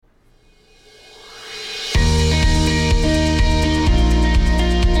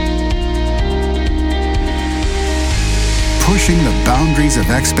pushing the boundaries of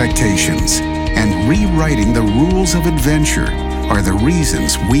expectations and rewriting the rules of adventure are the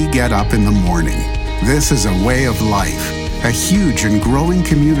reasons we get up in the morning. This is a way of life, a huge and growing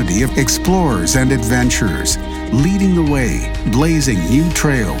community of explorers and adventurers, leading the way, blazing new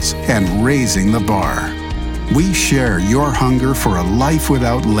trails, and raising the bar. We share your hunger for a life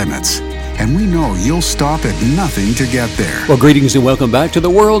without limits, and we know you'll stop at nothing to get there. Well, greetings and welcome back to the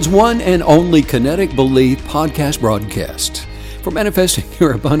world's one and only Kinetic Belief podcast broadcast. For Manifesting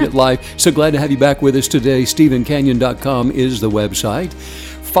Your Abundant Life, so glad to have you back with us today. StephenCanyon.com is the website.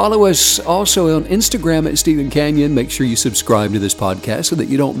 Follow us also on Instagram at Stephen Canyon. Make sure you subscribe to this podcast so that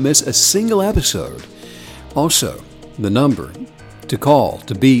you don't miss a single episode. Also, the number to call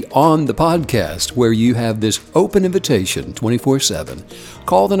to be on the podcast where you have this open invitation 24/7.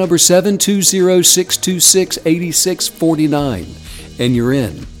 Call the number 720-626-8649 and you're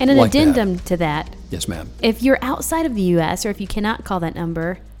in. And an like addendum that. to that. Yes, ma'am. If you're outside of the U.S. or if you cannot call that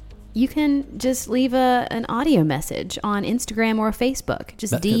number, you can just leave an audio message on Instagram or Facebook.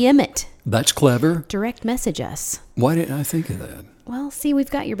 Just DM it. That's clever. Direct message us. Why didn't I think of that? Well, see,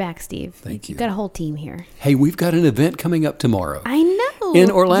 we've got your back, Steve. Thank you. You've got a whole team here. Hey, we've got an event coming up tomorrow. I know. In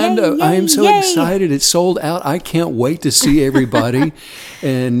Orlando. Yay, I am so yay. excited. It's sold out. I can't wait to see everybody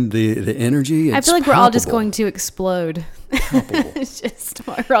and the energy. I feel like it's we're all just palpable. going to explode. It's just,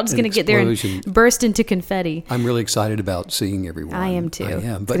 we're all just An going to get there and explosion. burst into confetti. I'm really excited about seeing everyone. I am too. I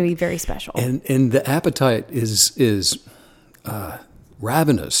am. It's going to be very special. And the appetite is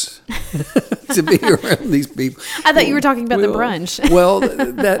ravenous to be around these people. I thought you were talking about the brunch. Well,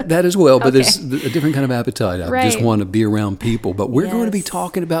 that as well, but Okay. there's a different kind of appetite. I just Right. want to be around people. But we're going to be Yes.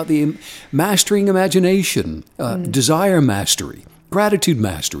 talking about the mastering imagination, desire mastery, gratitude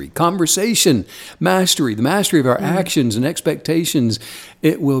mastery, conversation mastery, the mastery of our actions and expectations.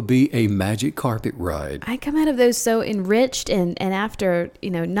 It will be a magic carpet ride. I come out of those so enriched, and after,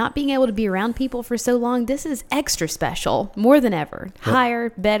 not being able to be around people for so long, this is extra special, more than ever.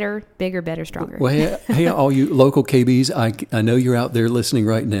 Higher, better, bigger, better, stronger. Well, hey, all you local KBs, I know you're out there listening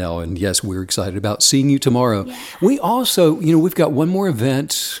right now, and yes, we're excited about seeing you tomorrow. Yeah. We also, we've got one more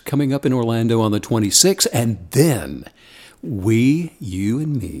event coming up in Orlando on the 26th, and then you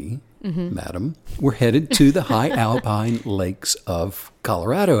and me, madam, we're headed to the high alpine lakes of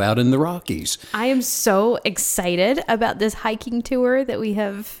Colorado out in the Rockies. I am so excited about this hiking tour that we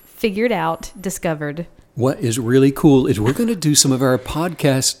have figured out, discovered. What is really cool is we're going to do some of our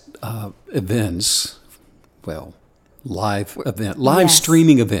podcast events, live Yes.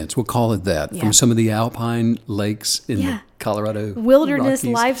 streaming events, we'll call it that, Yeah. from some of the alpine lakes in the Colorado Wilderness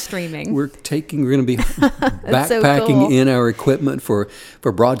Rockies. live streaming. We're going to be backpacking so cool. in our equipment for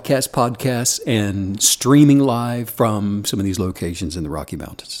broadcast podcasts and streaming live from some of these locations in the Rocky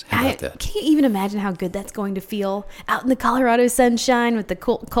Mountains. How about that? Can't even imagine how good that's going to feel out in the Colorado sunshine with the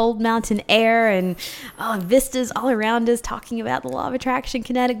cold mountain air and vistas all around us, talking about the law of attraction,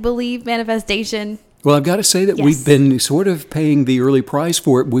 kinetic belief, manifestation. Well, I've got to say that Yes. we've been sort of paying the early price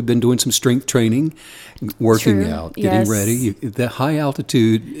for it. We've been doing some strength training, working True. out, getting Yes. ready. The high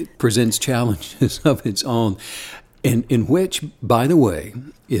altitude presents challenges of its own, in which, by the way,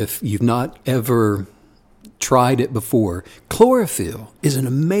 if you've not ever tried it before, chlorophyll is an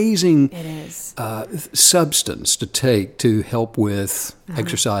amazing It is. substance to take to help with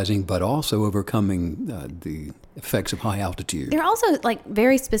exercising, but also overcoming the effects of high altitude. There are also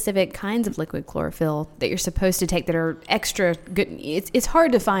very specific kinds of liquid chlorophyll that you're supposed to take that are extra good. It's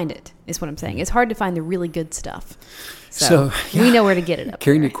hard to find it, is what I'm saying. It's hard to find the really good stuff. So yeah. we know where to get it up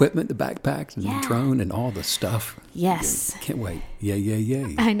Carrying there. equipment, the backpacks, and Yeah. the drone, and all the stuff. Yes. Can't wait.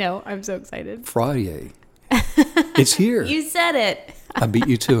 Yay. I know. I'm so excited. Friday. It's here. You said it. I beat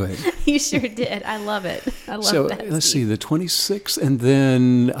you to it. You sure did. I love it. I love So that. let's see, Steve. the 26th, and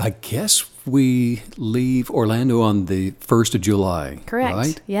then I guess we leave Orlando on the 1st of July. Correct.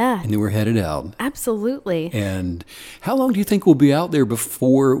 Right? Yeah. And then we're headed out. Absolutely. And how long do you think we'll be out there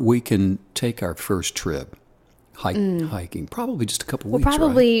before we can take our first trip? Hiking. Probably just a couple We'll weeks, right?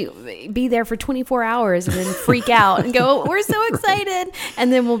 probably be there for 24 hours and then freak out and go, we're so excited.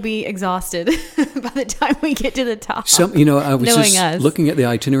 And then we'll be exhausted by the time we get to the top. I was Knowing just us. looking at the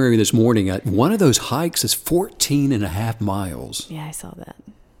itinerary this morning. One of those hikes is 14 and a half miles. Yeah, I saw that.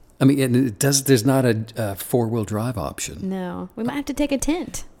 I mean, and there's not a four-wheel drive option, No, we might have to take a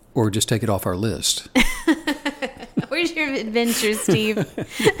tent. or just take it off our list. Where's your adventure, Steve?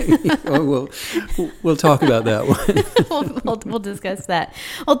 Oh, we'll talk about that one. we'll discuss that.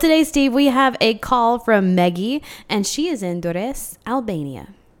 Well, today, Steve, we have a call from Meggie, and she is in Durrës, Albania.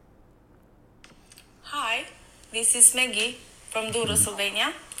 Hi, this is Maggie from Durrës,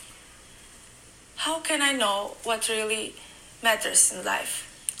 Albania. How can I know what really matters in life.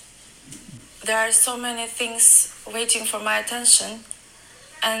 There are so many things waiting for my attention,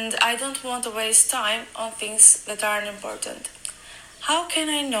 and I don't want to waste time on things that aren't important. How can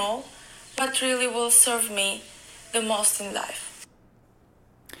I know what really will serve me the most in life?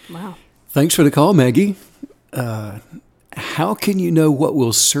 Wow. Thanks for the call, Maggie. How can you know what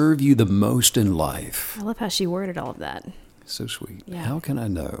will serve you the most in life? I love how she worded all of that. So sweet. Yeah. How can I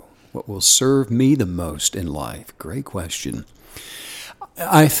know what will serve me the most in life? Great question.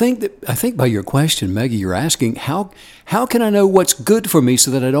 I think by your question, Maggie, you're asking how can I know what's good for me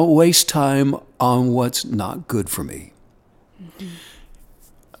so that I don't waste time on what's not good for me? Mm-hmm.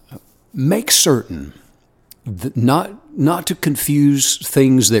 Make certain that not to confuse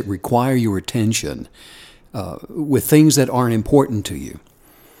things that require your attention with things that aren't important to you.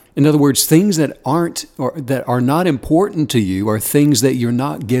 In other words, things that are not important to you are things that you're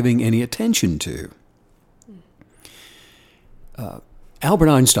not giving any attention to. Albert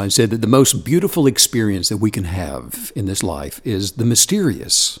Einstein said that the most beautiful experience that we can have in this life is the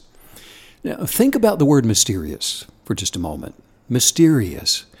mysterious. Now, think about the word mysterious for just a moment.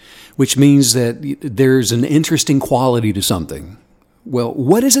 Mysterious, which means that there's an interesting quality to something. Well,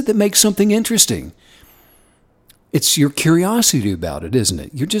 what is it that makes something interesting? It's your curiosity about it, isn't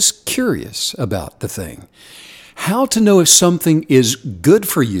it? You're just curious about the thing. How to know if something is good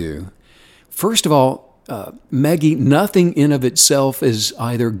for you? First of all, Maggie, nothing in of itself is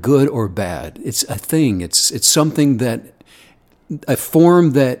either good or bad. It's a thing. It's something a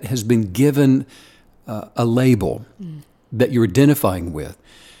form that has been given a label that you're identifying with,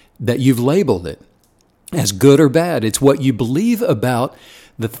 that you've labeled it as good or bad. It's what you believe about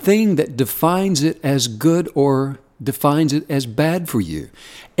the thing that defines it as good or defines it as bad for you.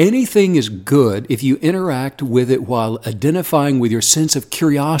 Anything is good if you interact with it while identifying with your sense of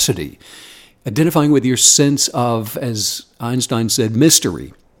curiosity, identifying with your sense of, as Einstein said,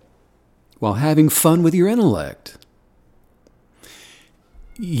 mystery, while having fun with your intellect.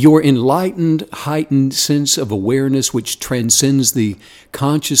 Your enlightened, heightened sense of awareness, which transcends the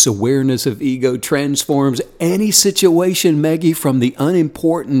conscious awareness of ego, transforms any situation, Maggie, from the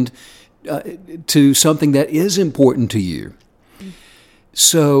unimportant to something that is important to you.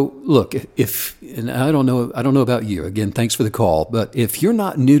 So, look, and I don't know about you. Again, thanks for the call. But if you're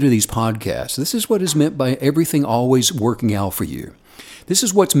not new to these podcasts, this is what is meant by everything always working out for you. This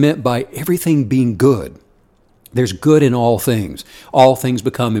is what's meant by everything being good. There's good in all things. All things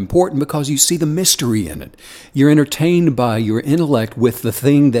become important because you see the mystery in it. You're entertained by your intellect with the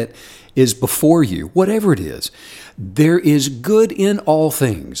thing that is before you, whatever it is. There is good in all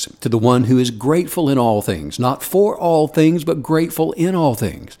things to the one who is grateful in all things, not for all things, but grateful in all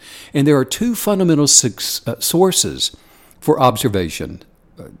things. And there are two fundamental sources for observation,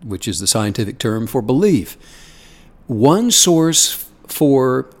 which is the scientific term for belief. One source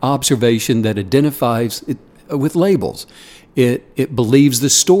for observation that identifies it with labels. It believes the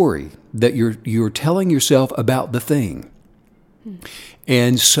story that you're telling yourself about the thing.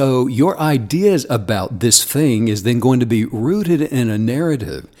 And so your ideas about this thing is then going to be rooted in a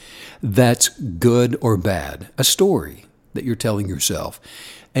narrative that's good or bad, a story that you're telling yourself.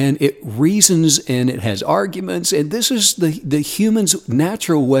 And it reasons and it has arguments, and this is the human's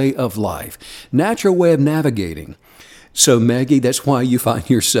natural way of life, natural way of navigating. So, Maggie, that's why you find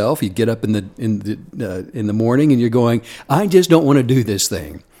yourself, you get up in the morning and you're going, I just don't want to do this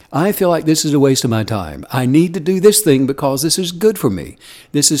thing. I feel like this is a waste of my time. I need to do this thing because this is good for me.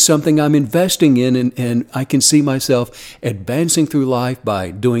 This is something I'm investing in, and I can see myself advancing through life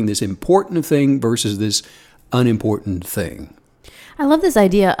by doing this important thing versus this unimportant thing. I love this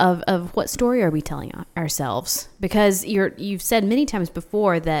idea of what story are we telling ourselves? Because you've said many times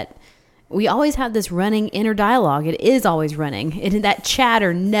before that we always have this running inner dialogue. It is always running. That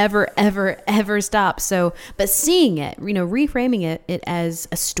chatter never, ever, ever stops. So, but seeing it, reframing it as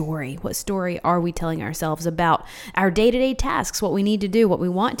a story. What story are we telling ourselves about our day-to-day tasks, what we need to do, what we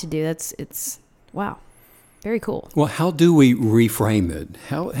want to do? It's wow. Very cool. Well, how do we reframe it?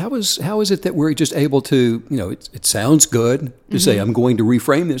 How is it that we're just able to, it sounds good to say, I'm going to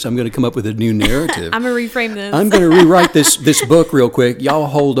reframe this. I'm going to come up with a new narrative. I'm going to reframe this. I'm going to rewrite this book real quick. Y'all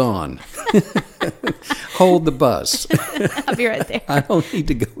hold on. Hold the bus. I'll be right there. I don't need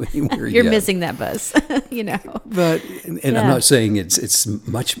to go anywhere You're yet. Missing that bus, But, and I'm not saying it's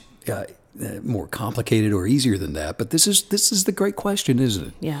much more complicated or easier than that, but this is the great question, isn't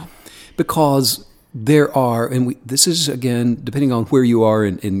it? Yeah. Because there are, and this is, again, depending on where you are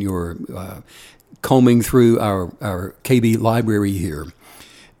in your combing through our KB library here,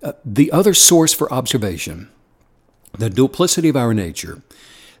 the other source for observation, the duplicity of our nature,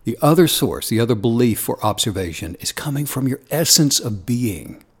 The other source, the other belief for observation is coming from your essence of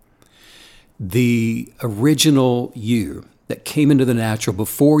being. The original you that came into the natural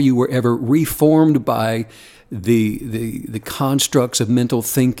before you were ever reformed by the constructs of mental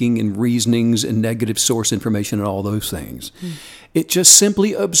thinking and reasonings and negative source information and all those things. It just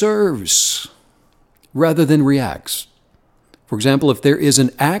simply observes rather than reacts. For example, if there is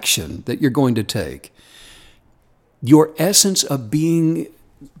an action that you're going to take, your essence of being,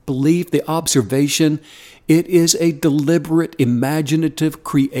 belief, the observation, it is a deliberate, imaginative,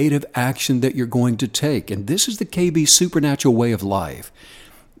 creative action that you're going to take. And this is the KB supernatural way of life.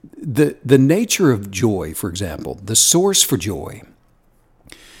 The nature of joy, for example, the source for joy,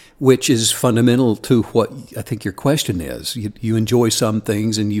 which is fundamental to what I think your question is. You enjoy some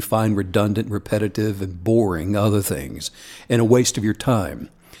things and you find redundant, repetitive, and boring other things, and a waste of your time.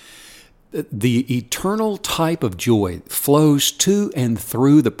 The eternal type of joy flows to and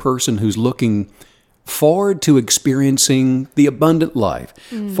through the person who's looking forward to experiencing the abundant life,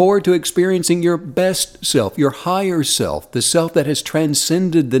 forward to experiencing your best self, your higher self, the self that has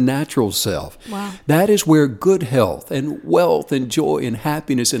transcended the natural self. Wow. That is where good health and wealth and joy and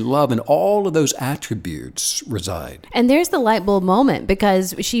happiness and love and all of those attributes reside. And there's the light bulb moment,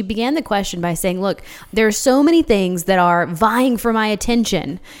 because she began the question by saying, look, there are so many things that are vying for my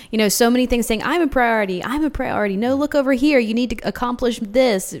attention. You know, so many things saying, I'm a priority. No, look over here. You need to accomplish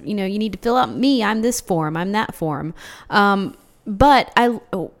this. You know, you need to fill out me. I'm this form. I'm that form. But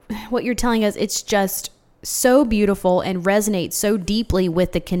what you're telling us, it's just so beautiful and resonates so deeply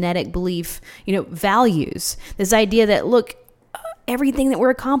with the kinetic belief, values. This idea that, look, everything that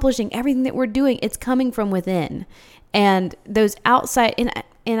we're accomplishing, everything that we're doing, it's coming from within. And those outside,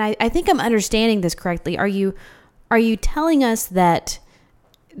 and I think I'm understanding this correctly. Are you telling us that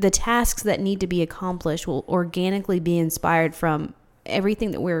the tasks that need to be accomplished will organically be inspired from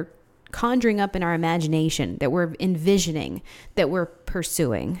everything that we're conjuring up in our imagination, that we're envisioning, that we're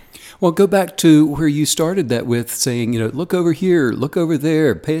pursuing? Well, go back to where you started that with saying, look over here, look over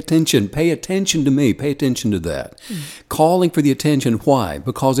there, pay attention to me, pay attention to that. Calling for the attention. Why?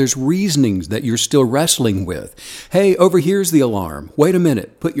 Because there's reasonings that you're still wrestling with. Hey, over here's the alarm. Wait a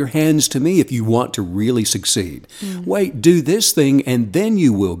minute. Put your hands to me if you want to really succeed. Wait, do this thing and then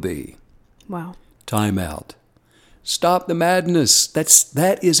you will be. Wow. Time out. Stop the madness.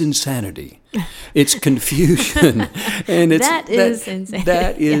 That is insanity. It's confusion. And that is insanity.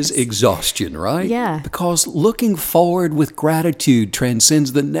 That is exhaustion, right? Yeah. Because looking forward with gratitude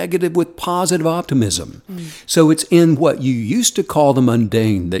transcends the negative with positive optimism. So it's in what you used to call the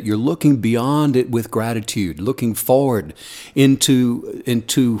mundane that you're looking beyond it with gratitude, looking forward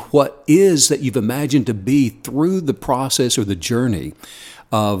into what is that you've imagined to be through the process or the journey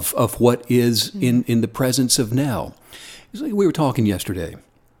of what is in the presence of now. We were talking yesterday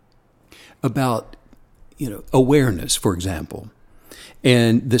about awareness, for example.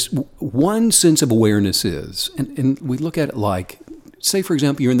 And this one sense of awareness is, and we look at it like, say, for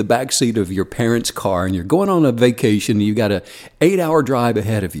example, you're in the back seat of your parents' car and you're going on a vacation and you've got an 8-hour drive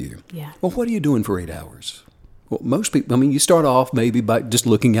ahead of you. Yeah. Well, what are you doing for 8 hours? Well, most people, you start off maybe by just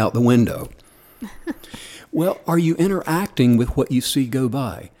looking out the window. Well, are you interacting with what you see go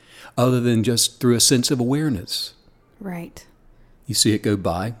by, other than just through a sense of awareness? Right. You see it go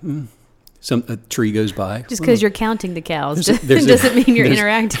by. A tree goes by. Just because you're counting the cows doesn't mean you're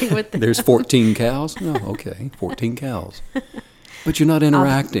interacting with them. There's 14 cows? No, okay, 14 cows. But you're not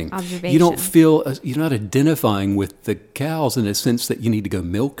interacting. Observation. You don't feel, you're not identifying with the cows in a sense that you need to go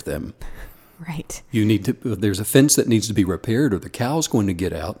milk them. Right. There's a fence that needs to be repaired or the cow's going to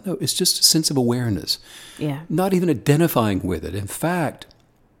get out. No, it's just a sense of awareness. Yeah. Not even identifying with it. In fact,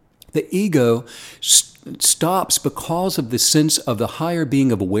 the ego stops because of the sense of the higher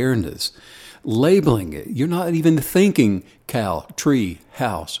being of awareness, labeling it. You're not even thinking cow, tree,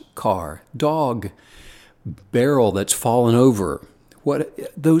 house, car, dog, barrel that's fallen over.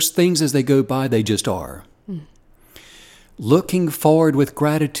 Those things as they go by, they just are. Looking forward with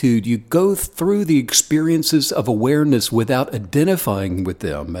gratitude, you go through the experiences of awareness without identifying with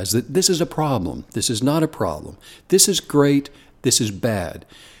them as that this is a problem, this is not a problem, this is great, this is bad.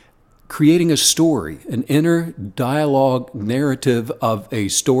 Creating a story, an inner dialogue narrative of a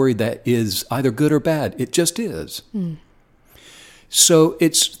story that is either good or bad. It just is. So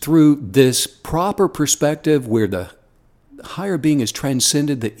it's through this proper perspective where the higher being has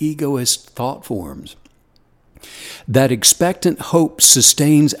transcended the egoist thought forms, that expectant hope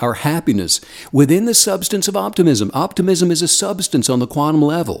sustains our happiness within the substance of optimism. Optimism is a substance on the quantum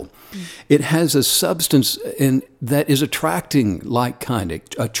level. It has a substance that is attracting like-kind,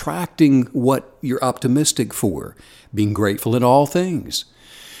 attracting what you're optimistic for, being grateful in all things.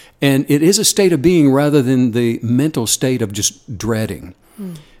 And it is a state of being rather than the mental state of just dreading.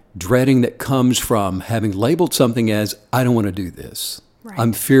 Dreading that comes from having labeled something as, I don't want to do this. Right.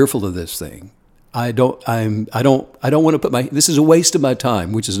 I'm fearful of this thing. I don't want to put this is a waste of my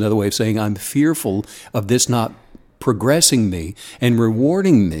time, which is another way of saying I'm fearful of this not progressing me and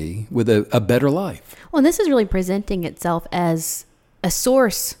rewarding me with a better life. Well, and this is really presenting itself as a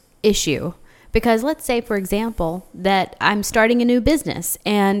source issue. Because let's say, for example, that I'm starting a new business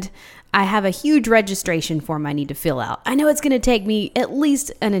and I have a huge registration form I need to fill out. I know it's going to take me at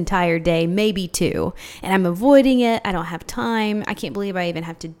least an entire day, maybe 2, and I'm avoiding it. I don't have time. I can't believe I even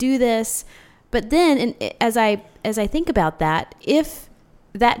have to do this. But then, as I think about that, if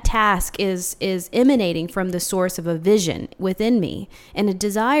that task is emanating from the source of a vision within me and a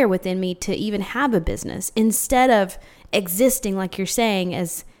desire within me to even have a business, instead of existing, like you're saying,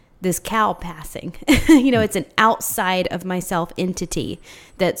 as this cow passing, it's an outside of myself entity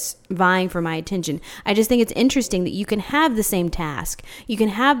that's vying for my attention. I just think it's interesting that you can have the same task. You can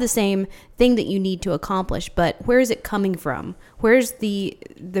have the same thing that you need to accomplish, but where is it coming from? Where's the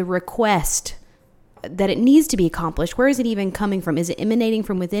request that it needs to be accomplished? Where is it even coming from? Is it emanating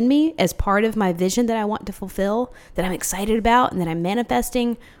from within me as part of my vision that I want to fulfill, that I'm excited about and that I'm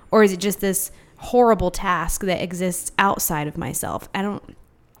manifesting? Or is it just this horrible task that exists outside of myself?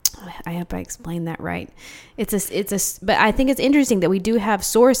 I hope I explained that right. But I think it's interesting that we do have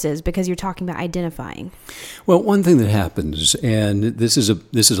sources because you're talking about identifying. Well, one thing that happens, and this is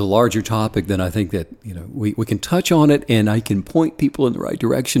a larger topic than I think that we can touch on it, and I can point people in the right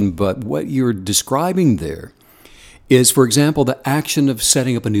direction. But what you're describing there is, for example, the action of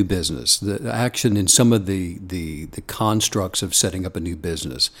setting up a new business, the action in some of the constructs of setting up a new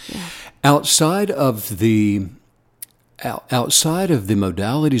business, outside of the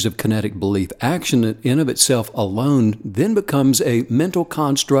modalities of kinetic belief, action in of itself alone then becomes a mental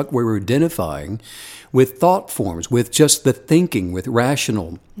construct where we're identifying with thought forms, with just the thinking, with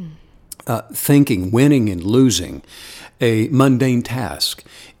rational thinking, winning and losing, a mundane task.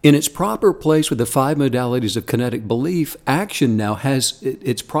 In its proper place with the 5 modalities of kinetic belief, action now has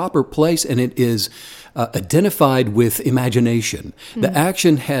its proper place, and it is identified with imagination. The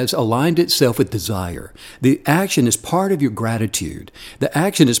action has aligned itself with desire. The action is part of your gratitude. The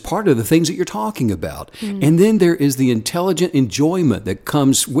action is part of the things that you're talking about. And then there is the intelligent enjoyment that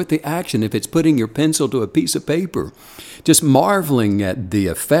comes with the action. If it's putting your pencil to a piece of paper, just marveling at the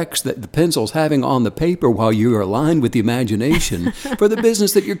effects that the pencil's having on the paper while you are aligned with the imagination for the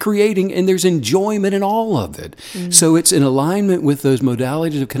business that you're creating, and there's enjoyment in all of it. So it's in alignment with those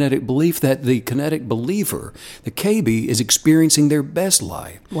modalities of kinetic belief that the kinetic believer, the KB, is experiencing their best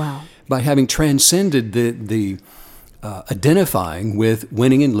life. Wow. By having transcended the identifying with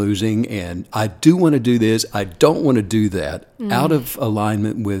winning and losing, and I do want to do this, I don't want to do that, out of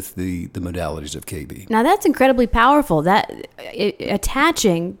alignment with the modalities of KB. Now that's incredibly powerful, that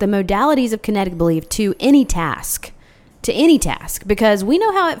attaching the modalities of kinetic belief to any task, because we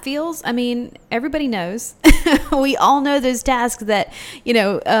know how it feels. I mean, everybody knows. We all know those tasks that,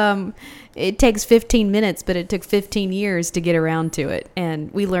 it takes 15 minutes, but it took 15 years to get around to it,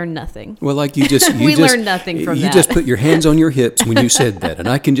 and we learned nothing. Well, like you just learned nothing from that. You just put your hands on your hips when you said that, and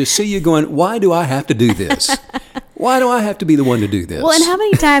I can just see you going, why do I have to do this? Why do I have to be the one to do this? Well, and how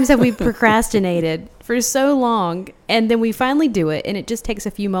many times have we procrastinated for so long, and then we finally do it, and it just takes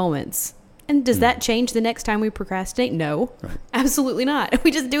a few moments? And does that change the next time we procrastinate? No, right. Absolutely not.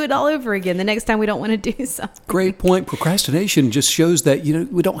 We just do it all over again the next time we don't want to do something. Great point. Procrastination just shows that,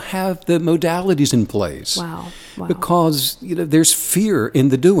 we don't have the modalities in place. Wow. Because, there's fear in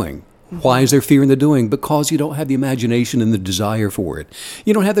the doing. Why is there fear in the doing? Because you don't have the imagination and the desire for it.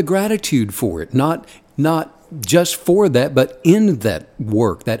 You don't have the gratitude for it. Not just for that, but in that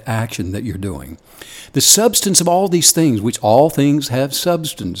work, that action that you're doing. The substance of all these things, which all things have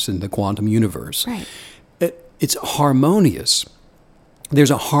substance in the quantum universe, right. It's harmonious.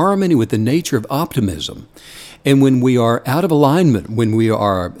 There's a harmony with the nature of optimism. And when we are out of alignment, when we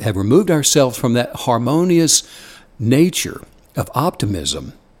have removed ourselves from that harmonious nature of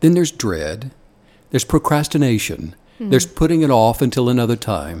optimism, then there's dread, there's procrastination, there's putting it off until another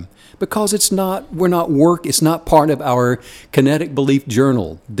time. Because it's not part of our kinetic belief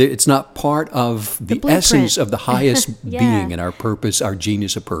journal. It's not part of the essence of the highest being and our purpose, our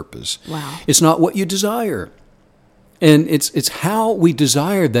genius of purpose. Wow. It's not what you desire. And it's how we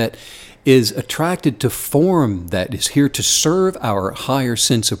desire that is attracted to form that is here to serve our higher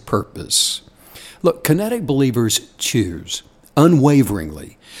sense of purpose. Look, kinetic believers choose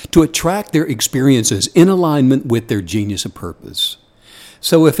unwaveringly to attract their experiences in alignment with their genius of purpose.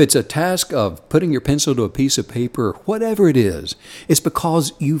 So if it's a task of putting your pencil to a piece of paper, whatever it is, it's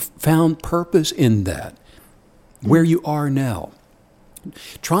because you've found purpose in that, where you are now.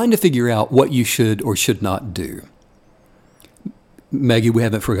 Trying to figure out what you should or should not do. Maggie, we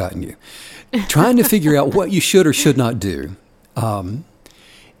haven't forgotten you. Trying to figure out what you should or should not do.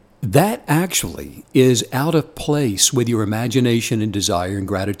 That actually is out of place with your imagination and desire and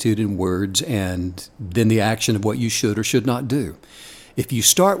gratitude and words and then the action of what you should or should not do. If you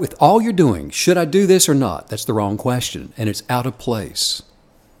start with all you're doing, should I do this or not? That's the wrong question, and it's out of place.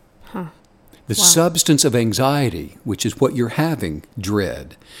 The substance of anxiety, which is what you're having,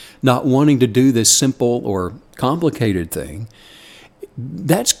 dread, not wanting to do this simple or complicated thing,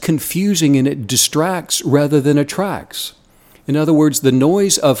 that's confusing and it distracts rather than attracts. In other words, the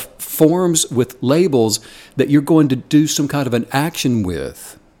noise of forms with labels that you're going to do some kind of an action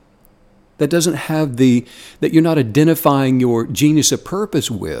with, that doesn't have that you're not identifying your genius of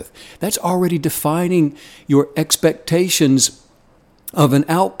purpose with, that's already defining your expectations of an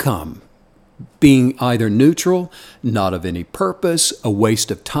outcome, being either neutral, not of any purpose, a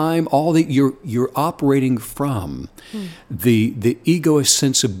waste of time, all that you're operating from the egoist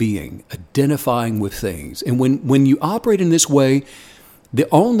sense of being, identifying with things. And when you operate in this way, the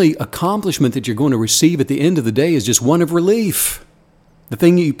only accomplishment that you're going to receive at the end of the day is just one of relief. The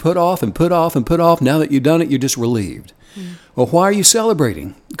thing you put off and put off and put off, now that you've done it, you're just relieved. Well, why are you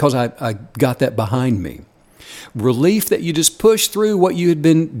celebrating? Because I got that behind me. Relief that you just push through what you had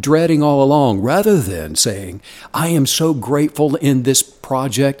been dreading all along, rather than saying, I am so grateful in this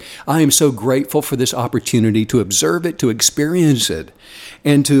project. I am so grateful for this opportunity to observe it, to experience it,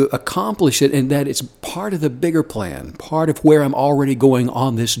 and to accomplish it, and that it's part of the bigger plan, part of where I'm already going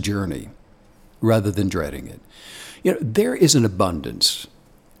on this journey, rather than dreading it. You know, there is an abundance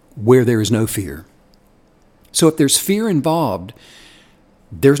where there is no fear. So if there's fear involved,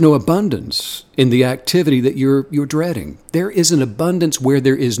 there's no abundance in the activity that you're dreading. There is an abundance where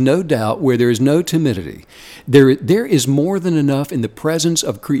there is no doubt, where there is no timidity. There is more than enough in the presence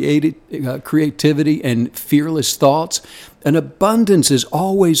of creativity and fearless thoughts. An abundance is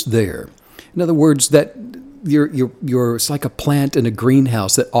always there. In other words, that you're it's like a plant in a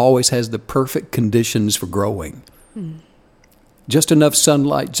greenhouse that always has the perfect conditions for growing. Just enough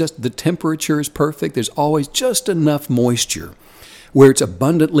sunlight, just the temperature is perfect. There's always just enough moisture where it's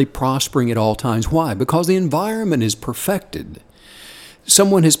abundantly prospering at all times. Why? Because the environment is perfected.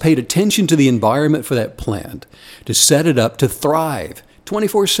 Someone has paid attention to the environment for that plant to set it up to thrive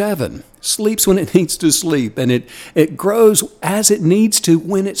 24/7, sleeps when it needs to sleep, and it grows as it needs to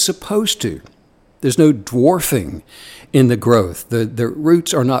when it's supposed to. There's no dwarfing in the growth. The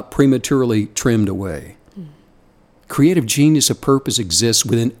roots are not prematurely trimmed away. Creative genius of purpose exists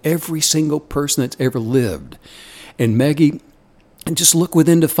within every single person that's ever lived. And Maggie, just look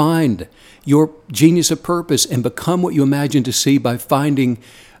within to find your genius of purpose and become what you imagine to see by finding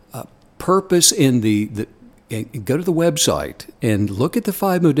purpose in go to the website and look at the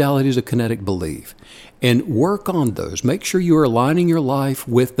 5 modalities of kinetic belief and work on those. Make sure you're aligning your life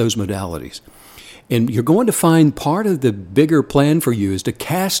with those modalities. And you're going to find part of the bigger plan for you is to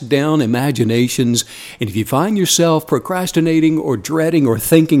cast down imaginations. And if you find yourself procrastinating or dreading or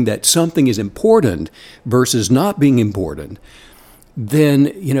thinking that something is important versus not being important, then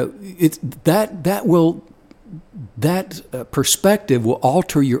that perspective will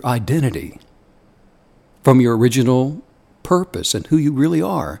alter your identity from your original purpose and who you really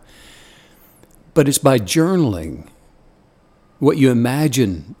are. But it's by journaling what you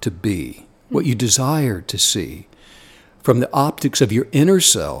imagine to be, what you desire to see, from the optics of your inner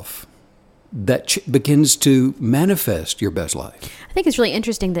self, that begins to manifest your best life. I think it's really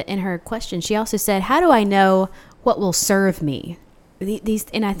interesting that in her question, she also said, how do I know what will serve me?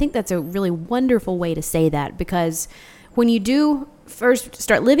 And I think that's a really wonderful way to say that, because when you do first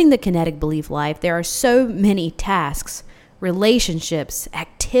start living the kinetic belief life, there are so many tasks, relationships,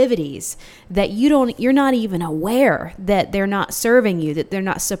 activities that you're not even aware that they're not serving you, that they're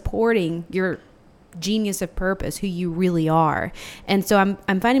not supporting your genius of purpose, who you really are. And so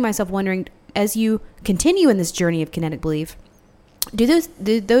I'm finding myself wondering, as you continue in this journey of kinetic belief, do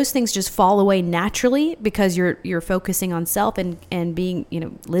those things just fall away naturally because you're focusing on self and being,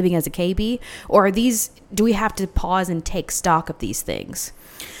 living as a KB, or do we have to pause and take stock of these things?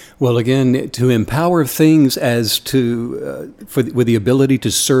 Well, again, to empower things as to with the ability to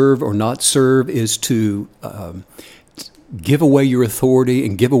serve or not serve is to give away your authority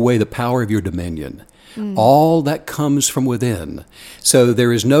and give away the power of your dominion. All that comes from within. So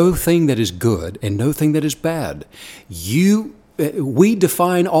there is no thing that is good and no thing that is bad. We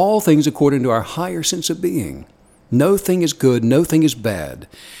define all things according to our higher sense of being. No thing is good. No thing is bad.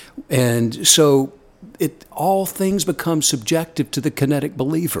 And so all things become subjective to the kinetic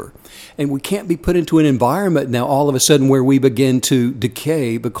believer. And we can't be put into an environment now all of a sudden where we begin to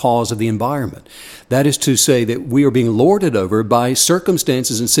decay because of the environment. That is to say that we are being lorded over by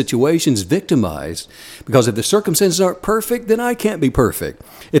circumstances and situations, victimized. Because if the circumstances aren't perfect, then I can't be perfect.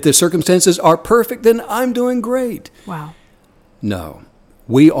 If the circumstances are perfect, then I'm doing great. Wow. No.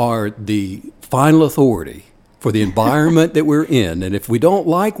 We are the final authority for the environment that we're in. And if we don't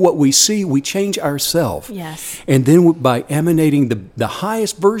like what we see, we change ourselves. Yes. And then by emanating the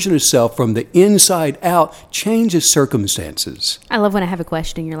highest version of self from the inside out, changes circumstances. I love when I have a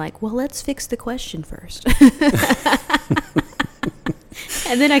question and you're like, well, let's fix the question first.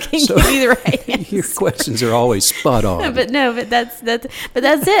 And then I can give you the right answer. Your questions are always spot on. But that's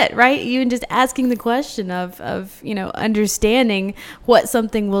it, right? Even just asking the question of understanding what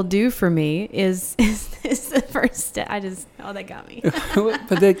something will do for me is the first step. That got me.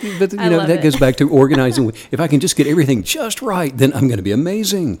 That goes back to organizing. If I can just get everything just right, then I'm going to be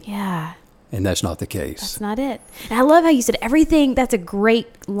amazing. Yeah. And that's not the case. That's not it. And I love how you said everything. That's a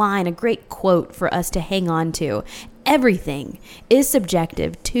great line, a great quote for us to hang on to. Everything is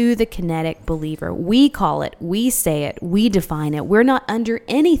subjective to the kinetic believer. We call it, we say it, we define it. We're not under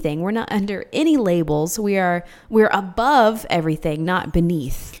anything. We're not under any labels. We're above everything, not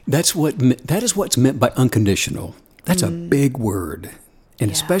beneath. That is what's meant by unconditional. That's a big word. And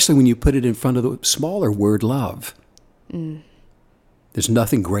especially when you put it in front of the smaller word love. There's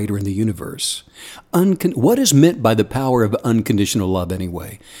nothing greater in the universe. What is meant by the power of unconditional love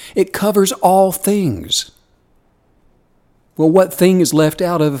anyway? It covers all things. Well, what thing is left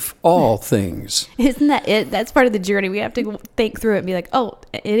out of all things? Isn't that it? That's part of the journey. We have to think through it and be like, oh,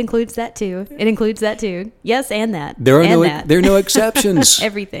 it includes that too. It includes that too. Yes, and that. There are no exceptions.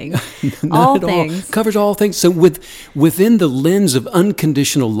 Everything. All things. Covers all things. So within the lens of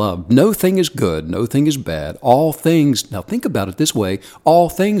unconditional love, no thing is good, no thing is bad. All things, now think about it this way, all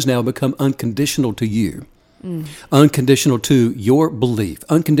things now become unconditional to you. Unconditional to your belief,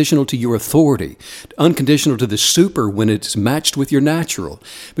 unconditional to your authority, unconditional to the super when it's matched with your natural,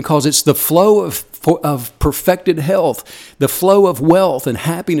 because it's the flow of perfected health, the flow of wealth and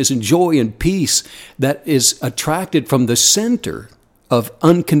happiness and joy and peace that is attracted from the center of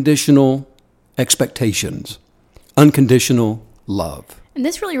unconditional expectations, unconditional love. And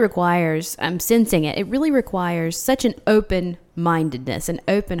this really requires, I'm sensing it really requires such an open-mindedness, an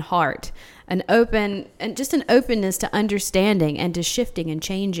open heart, and just an openness to understanding and to shifting and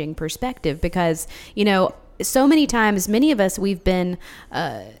changing perspective. Because, so many times, many of us, we've been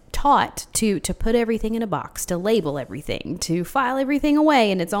taught to put everything in a box, to label everything, to file everything away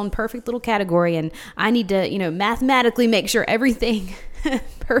in its own perfect little category. And I need to, mathematically make sure everything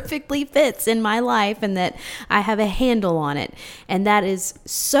perfectly fits in my life and that I have a handle on it. And that is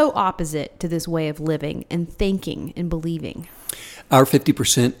so opposite to this way of living and thinking and believing. Our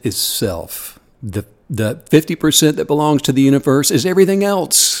 50% is self. The 50% that belongs to the universe is everything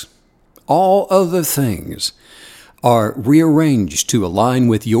else. All other things are rearranged to align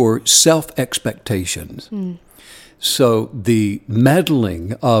with your self-expectations. So the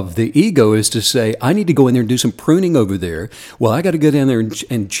meddling of the ego is to say, I need to go in there and do some pruning over there. Well, I got to go down there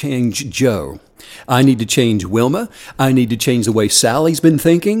and change Joe. I need to change Wilma. I need to change the way Sally's been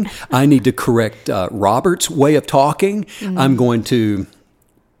thinking. I need to correct Robert's way of talking. I'm going to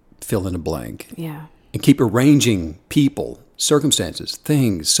fill in a blank. Yeah. And keep arranging people, circumstances,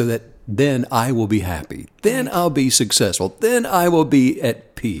 things, so that then I will be happy. Then I'll be successful. Then I will be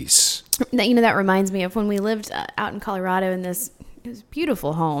at peace. That reminds me of when we lived out in Colorado in this it was a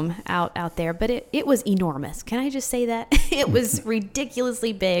beautiful home out there, but it was enormous. Can I just say that? It was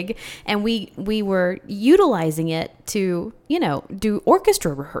ridiculously big, and we were utilizing it to, do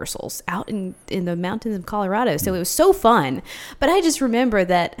orchestra rehearsals out in the mountains of Colorado. So it was so fun. But I just remember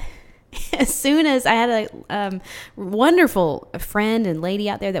that as soon as I had a wonderful friend and lady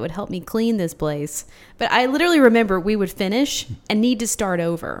out there that would help me clean this place, but I literally remember we would finish and need to start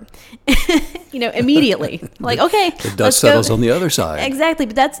over, immediately. Like, okay, the dust settles on the other side. Exactly,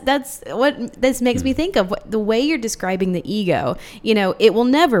 but that's what this makes me think of. The way you're describing the ego, it will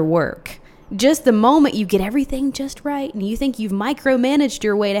never work. Just the moment you get everything just right and you think you've micromanaged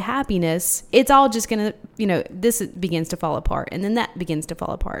your way to happiness, it's all just going to, this begins to fall apart. And then that begins to fall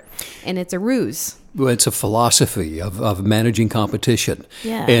apart. And it's a ruse. Well, it's a philosophy of managing competition.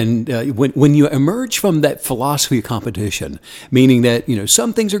 Yeah. And when you emerge from that philosophy of competition, meaning that,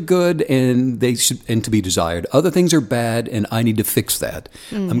 some things are good and to be desired. Other things are bad and I need to fix that.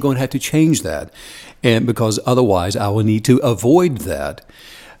 I'm going to have to change that. And because otherwise I will need to avoid that.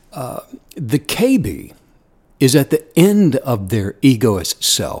 The KB is at the end of their egoist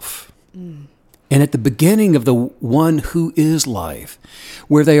self and at the beginning of the one who is life,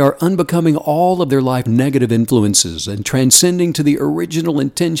 where they are unbecoming all of their life negative influences and transcending to the original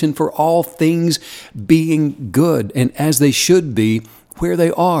intention for all things being good and as they should be where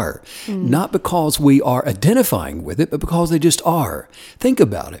they are. Not because we are identifying with it, but because they just are. Think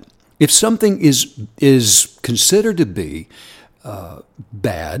about it. If something is considered to be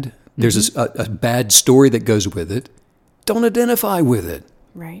bad, there's a bad story that goes with it, don't identify with it.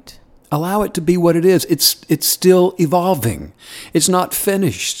 Right. Allow it to be what it is. It's still evolving. It's not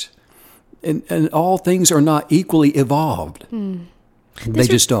finished. And all things are not equally evolved. They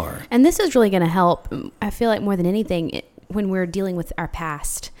just are. And this is really going to help, I feel like more than anything, when we're dealing with our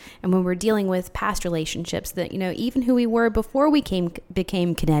past and when we're dealing with past relationships, that, even who we were before we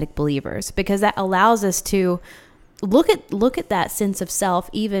became kinetic believers, because that allows us to look at that sense of self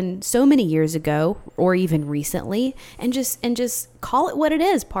even so many years ago or even recently and just call it what it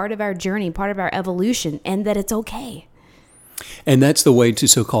is, part of our journey, part of our evolution, and that it's okay. And that's the way to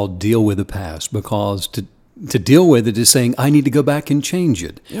so-called deal with the past, because to deal with it is saying, I need to go back and change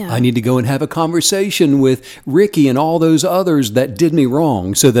it. Yeah. I need to go and have a conversation with Ricky and all those others that did me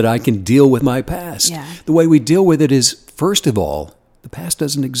wrong so that I can deal with my past. Yeah. The way we deal with it is, first of all, the past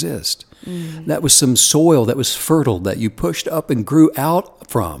doesn't exist. That was some soil that was fertile that you pushed up and grew out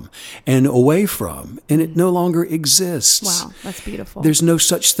from and away from, and it no longer exists. Wow, that's beautiful. There's no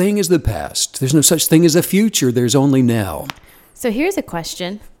such thing as the past. There's no such thing as the future. There's only now. So here's a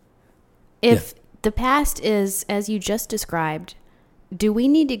question. If the past is, as you just described, do we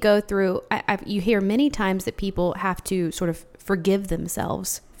need to go through, you hear many times that people have to sort of forgive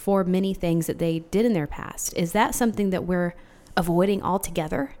themselves for many things that they did in their past. Is that something that we're avoiding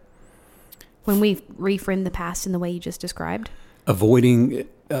altogether when we reframe the past in the way you just described? Avoiding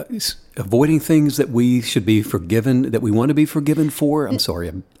things that we should be forgiven, that we want to be forgiven for? I'm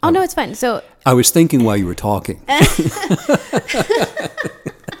sorry. No, it's fine. So I was thinking while you were talking.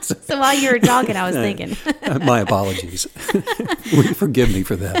 So while you were talking, I was thinking. My apologies. Will you forgive me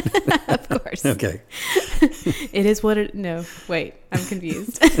for that? Of course. Okay. It is what it... No, wait. I'm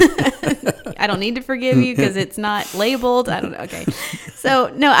confused. I don't need to forgive you because it's not labeled. I don't know. Okay.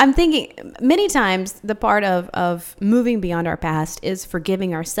 So, no, I'm thinking many times the part of moving beyond our past is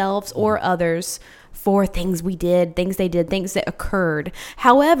forgiving ourselves or others for things we did, things they did, things that occurred.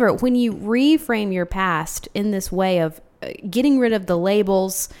 However, when you reframe your past in this way of getting rid of the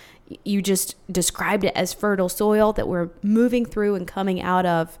labels, you just described it as fertile soil that we're moving through and coming out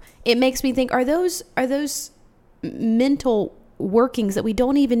of. It makes me think, are those mental workings that we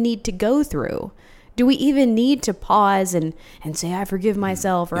don't even need to go through? Do we even need to pause and say, I forgive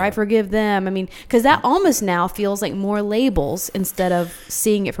myself or I forgive them? I mean, because that almost now feels like more labels instead of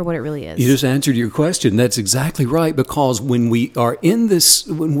seeing it for what it really is. You just answered your question. That's exactly right. Because when we are in this,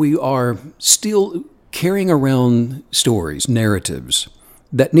 when we are still carrying around stories, narratives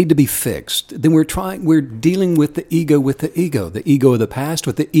that need to be fixed, then we're dealing with the ego of the past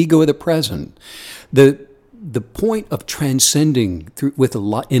with the ego of the present. The point of transcending through with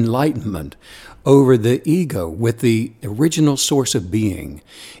enlightenment over the ego with the original source of being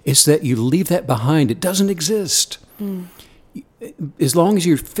is that you leave that behind. It doesn't exist. As long as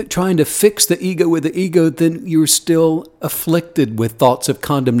you're trying to fix the ego with the ego, then you're still afflicted with thoughts of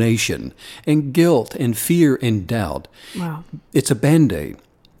condemnation and guilt and fear and doubt. Wow. It's a Band-Aid.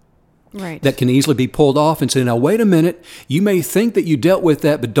 Right. That can easily be pulled off and say, now, wait a minute. You may think that you dealt with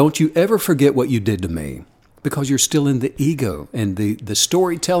that, but don't you ever forget what you did to me. Because you're still in the ego and the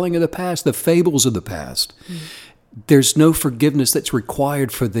storytelling of the past, the fables of the past. There's no forgiveness that's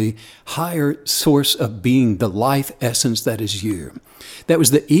required for the higher source of being, the life essence that is you. That was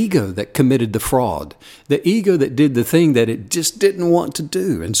the ego that committed the fraud, the ego that did the thing that it just didn't want to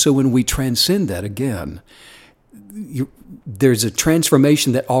do. And so when we transcend that again, there's a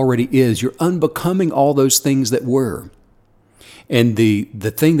transformation that already is. You're unbecoming all those things that were. And the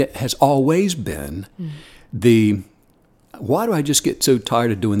thing that has always been, why do I just get so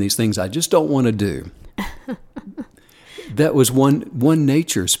tired of doing these things I just don't want to do? That was one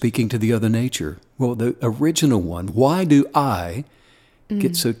nature speaking to the other nature. Well, the original one. Why do I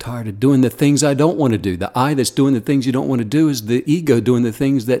get so tired of doing the things I don't want to do? The I that's doing the things you don't want to do is the ego doing the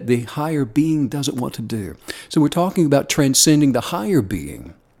things that the higher being doesn't want to do. So we're talking about transcending the higher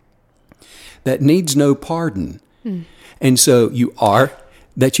being that needs no pardon. And so you are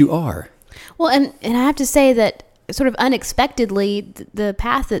that you are. Well, and I have to say that sort of unexpectedly, the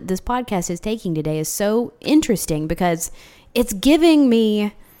path that this podcast is taking today is so interesting because it's giving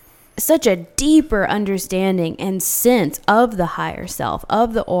me such a deeper understanding and sense of the higher self,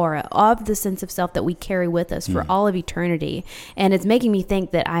 of the aura, of the sense of self that we carry with us for all of eternity. And it's making me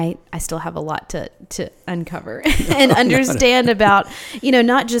think that I still have a lot to uncover and understand about,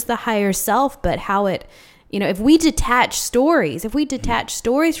 not just the higher self, but how it, if we detach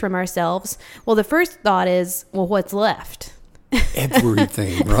stories from ourselves, well, the first thought is, well, what's left?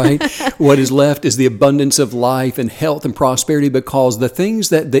 Everything, right? What is left is the abundance of life and health and prosperity, because the things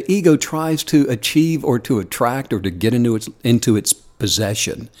that the ego tries to achieve or to attract or to get into its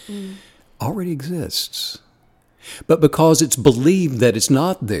possession already exists. But because it's believed that it's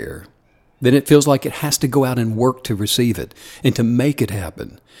not there, then it feels like it has to go out and work to receive it and to make it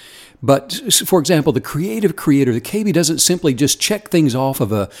happen. But, for example, the creative creator, the KB, doesn't simply just check things off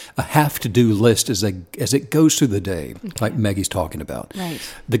of a have-to-do list as it goes through the day, like Maggie's talking about. Right.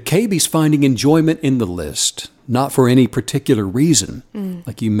 The KB's finding enjoyment in the list, not for any particular reason,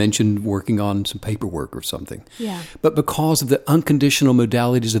 like you mentioned, working on some paperwork or something, but because of the unconditional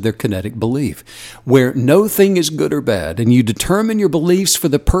modalities of their kinetic belief, where no thing is good or bad, and you determine your beliefs for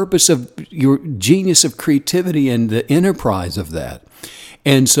the purpose of your genius of creativity and the enterprise of that.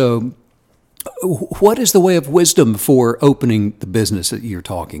 And so, what is the way of wisdom for opening the business that you're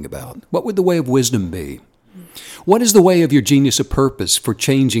talking about? What would the way of wisdom be? What is the way of your genius of purpose for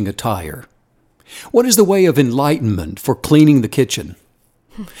changing a tire? What is the way of enlightenment for cleaning the kitchen?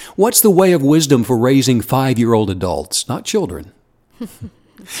 What's the way of wisdom for raising 5-year-old adults, not children?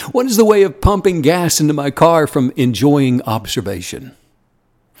 What is the way of pumping gas into my car from enjoying observation?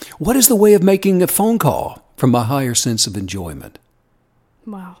 What is the way of making a phone call from my higher sense of enjoyment?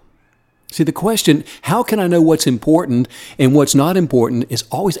 Wow. See, the question, how can I know what's important and what's not important, is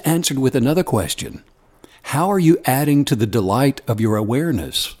always answered with another question. How are you adding to the delight of your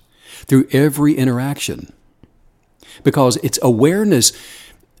awareness through every interaction? Because it's awareness.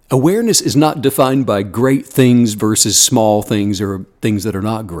 Awareness is not defined by great things versus small things or things that are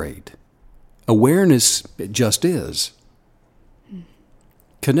not great. Awareness, it just is.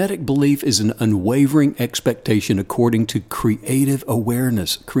 Kinetic belief is an unwavering expectation according to creative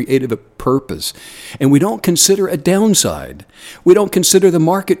awareness, creative purpose. And we don't consider a downside. We don't consider the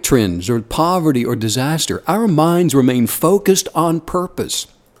market trends or poverty or disaster. Our minds remain focused on purpose.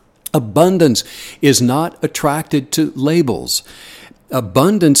 Abundance is not attracted to labels.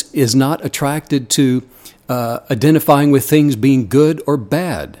 Abundance is not attracted to identifying with things being good or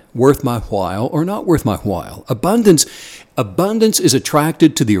bad, worth my while or not worth my while. Abundance is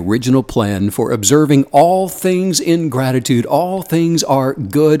attracted to the original plan for observing all things in gratitude. All things are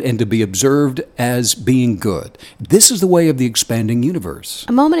good and to be observed as being good. This is the way of the expanding universe.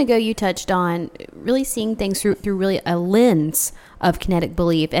 A moment ago, you touched on really seeing things through really a lens of kinetic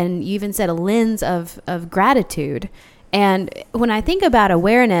belief, and you even said a lens of gratitude. And when I think about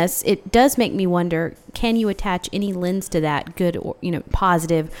awareness, it does make me wonder, can you attach any lens to that, good or,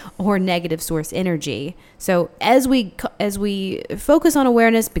 positive or negative source energy? So as we focus on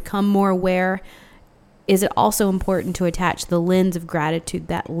awareness, become more aware, is it also important to attach the lens of gratitude,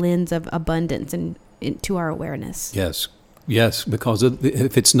 that lens of abundance to our awareness? Yes, because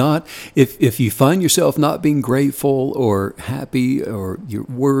if you find yourself not being grateful or happy, or you're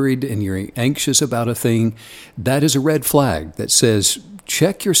worried and you're anxious about a thing, that is a red flag that says,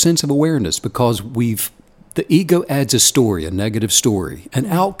 check your sense of awareness, because the ego adds a story, a negative story, an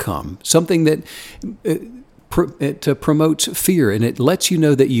outcome, something that it promotes fear, and it lets you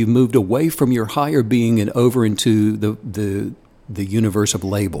know that you've moved away from your higher being and over into the universe of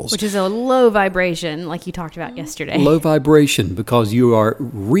labels. Which is a low vibration, like you talked about yesterday. Low vibration, because you are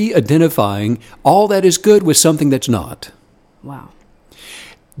re-identifying all that is good with something that's not. Wow.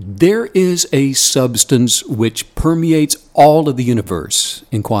 There is a substance which permeates all of the universe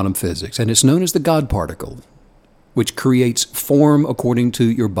in quantum physics, and it's known as the God particle, which creates form according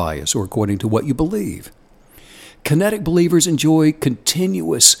to your bias or according to what you believe. Kinetic believers enjoy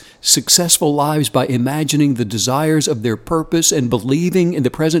continuous, successful lives by imagining the desires of their purpose and believing in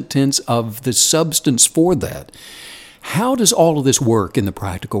the present tense of the substance for that. How does all of this work in the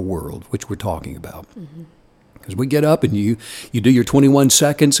practical world, which we're talking about? Because we get up and you do your 21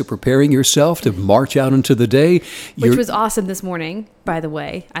 seconds of preparing yourself to march out into the day. Which was awesome this morning, by the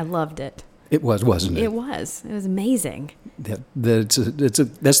way. I loved it. It was, wasn't it? It was. It was amazing. That's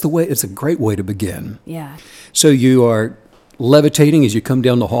the way. It's a great way to begin. Yeah. So you are levitating as you come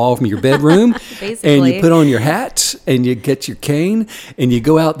down the hall from your bedroom, and you put on your hat, and you get your cane, and you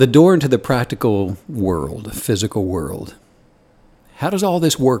go out the door into the practical world, physical world. How does all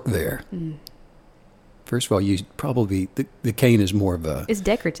this work there? First of all, you probably the cane is more of it's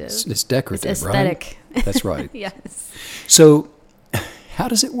decorative. It's decorative, it's aesthetic. Right? That's right. Yes. So How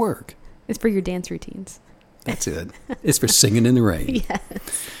does it work? It's for your dance routines. That's it. It's for singing in the rain.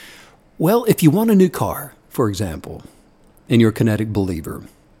 Yes. Well, if you want a new car, for example, and you're a kinetic believer,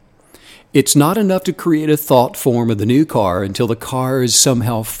 it's not enough to create a thought form of the new car until the car is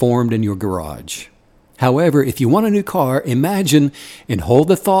somehow formed in your garage. However, if you want a new car, imagine and hold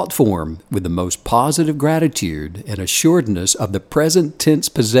the thought form with the most positive gratitude and assuredness of the present tense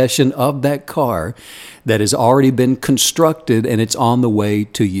possession of that car that has already been constructed and it's on the way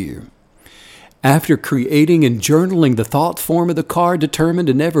to you. After creating and journaling the thought form of the car, determined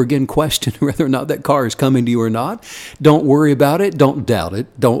to never again question whether or not that car is coming to you or not, don't worry about it. Don't doubt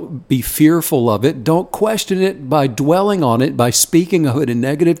it. Don't be fearful of it. Don't question it by dwelling on it, by speaking of it in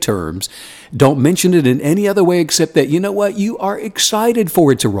negative terms. Don't mention it in any other way except that, you know what? You are excited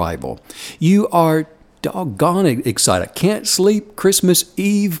for its arrival. You are doggone excited. Can't sleep Christmas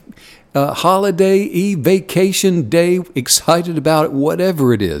Eve, holiday Eve, vacation day, excited about it,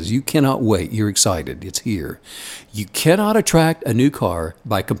 whatever it is. You cannot wait. You're excited. It's here. You cannot attract a new car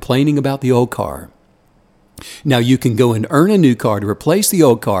by complaining about the old car. Now, you can go and earn a new car to replace the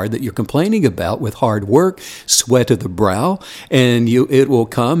old car that you're complaining about with hard work, sweat of the brow, and it will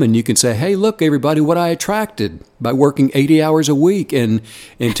come and you can say, hey, look, everybody, what I attracted by working 80 hours a week and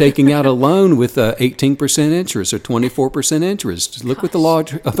taking out a loan with 18% interest or 24% interest. Look what the law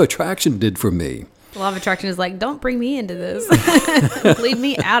of attraction did for me. The law of attraction is like, don't bring me into this. Leave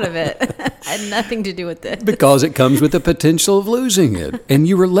me out of it. I had nothing to do with this. Because it comes with the potential of losing it. And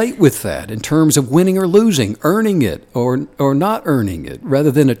you relate with that in terms of winning or losing, earning it or not earning it,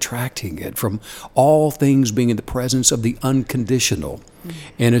 rather than attracting it from all things being in the presence of the unconditional.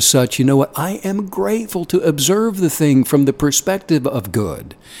 And as such, you know what? I am grateful to observe the thing from the perspective of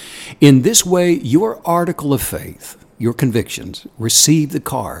good. In this way, your article of faith, your convictions, receive the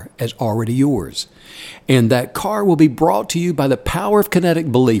car as already yours. And that car will be brought to you by the power of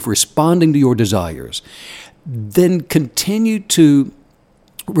kinetic belief, responding to your desires. Then continue to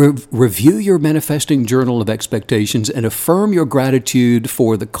review your manifesting journal of expectations and affirm your gratitude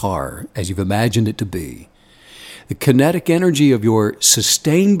for the car as you've imagined it to be. The kinetic energy of your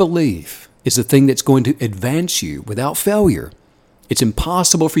sustained belief is the thing that's going to advance you without failure. It's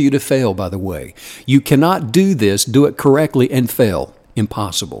impossible for you to fail, by the way. You cannot do this, do it correctly, and fail.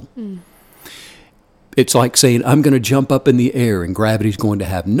 Impossible. It's like saying, I'm going to jump up in the air and gravity's going to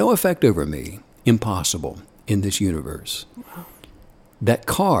have no effect over me. Impossible in this universe. Wow. That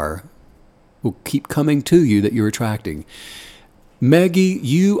car will keep coming to you that you're attracting. Maggie,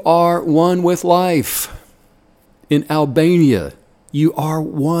 you are one with life. In Albania, you are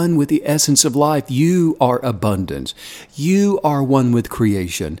one with the essence of life. You are abundance. You are one with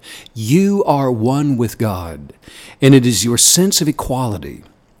creation. You are one with God. And it is your sense of equality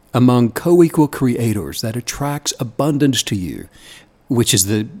among co-equal creators that attracts abundance to you, which is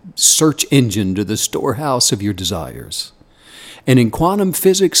the search engine to the storehouse of your desires. And in quantum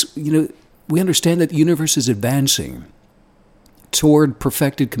physics, we understand that the universe is advancing toward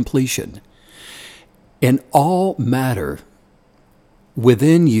perfected completion. And all matter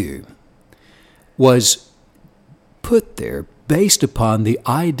within you was put there based upon the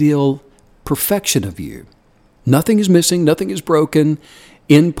ideal perfection of you. Nothing is missing, nothing is broken,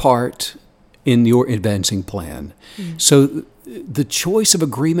 in part, in your advancing plan. So the choice of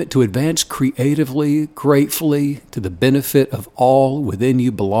agreement to advance creatively, gratefully, to the benefit of all within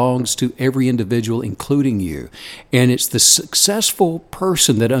you belongs to every individual, including you. And it's the successful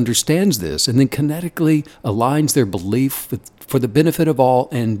person that understands this and then kinetically aligns their belief for the benefit of all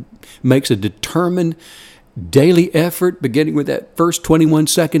and makes a determined daily effort, beginning with that first 21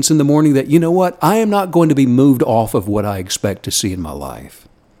 seconds in the morning, that, you know what, I am not going to be moved off of what I expect to see in my life.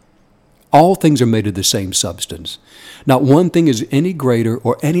 All things are made of the same substance. Not one thing is any greater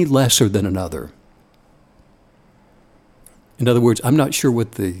or any lesser than another. In other words, I'm not sure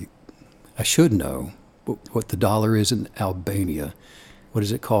I should know what the dollar is in Albania. What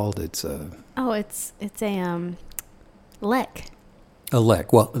is it called? It's a lek. A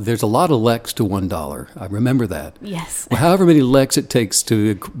lek. Well, there's a lot of leks to $1. I remember that. Yes. Well, however many leks it takes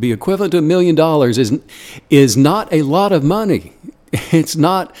to be equivalent to $1 million is not a lot of money. It's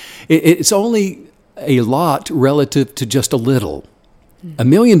not. It's only a lot relative to just a little. $1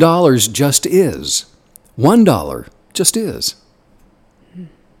 million just is. $1 just is.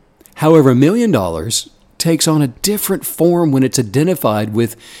 However, $1 million takes on a different form when it's identified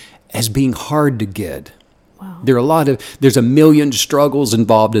with as being hard to get. Wow. There's a million struggles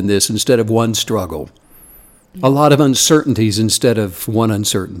involved in this instead of one struggle. A lot of uncertainties instead of one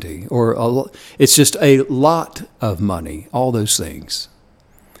uncertainty. It's just a lot of money, all those things.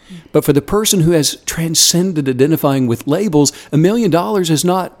 But for the person who has transcended identifying with labels, $1 million is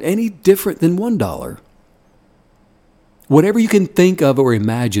not any different than $1. Whatever you can think of or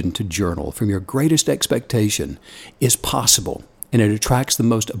imagine to journal from your greatest expectation is possible, and it attracts the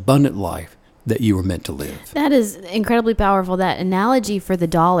most abundant life that you were meant to live. That is incredibly powerful, that analogy for the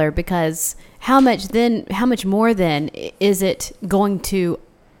dollar, because how much more then is it going to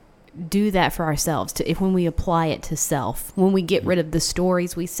do that for ourselves when we apply it to self, when we get rid of the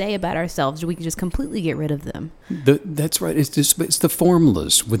stories we say about ourselves, we can just completely get rid of them. That's right. It's the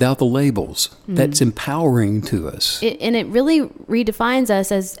formulas without the labels that's empowering to us. And it really redefines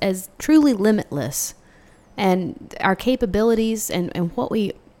us as truly limitless, and our capabilities and what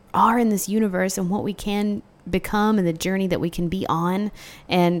we are in this universe and what we can become and the journey that we can be on,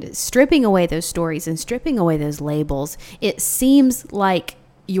 and stripping away those stories and stripping away those labels. It seems like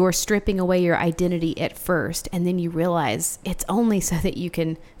you're stripping away your identity at first, and then you realize it's only so that you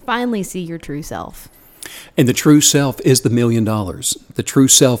can finally see your true self. And the true self is the $1 million. The true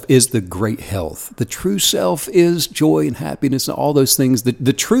self is the great health. The true self is joy and happiness and all those things.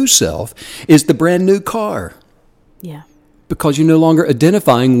 The true self is the brand new car. Yeah. Because you're no longer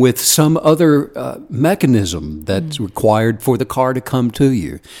identifying with some other mechanism that's required for the car to come to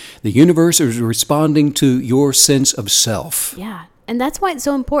you. The universe is responding to your sense of self. Yeah. And that's why it's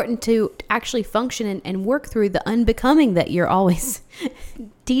so important to actually function and work through the unbecoming that you're always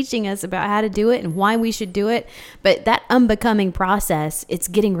teaching us about how to do it and why we should do it. But that unbecoming process, it's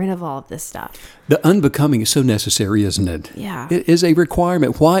getting rid of all of this stuff. The unbecoming is so necessary, isn't it? Yeah. It is a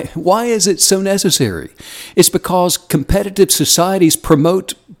requirement. Why is it so necessary? It's because competitive societies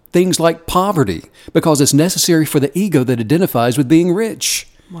promote things like poverty, because it's necessary for the ego that identifies with being rich.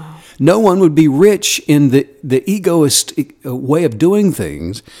 Wow. No one would be rich in the egoist way of doing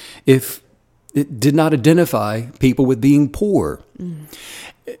things if it did not identify people with being poor.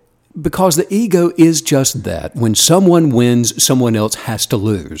 Because the ego is just that. When someone wins, someone else has to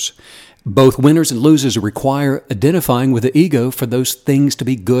lose. Both winners and losers require identifying with the ego for those things to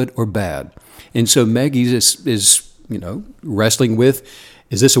be good or bad. And so Maggie is wrestling with,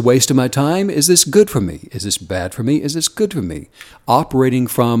 is this a waste of my time? Is this good for me? Is this bad for me? Is this good for me? Operating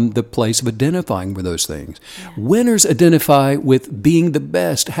from the place of identifying with those things. Yeah. Winners identify with being the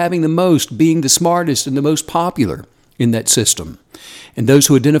best, having the most, being the smartest and the most popular in that system. And those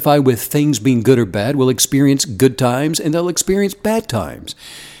who identify with things being good or bad will experience good times and they'll experience bad times.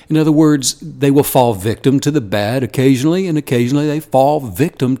 In other words, they will fall victim to the bad occasionally, and occasionally they fall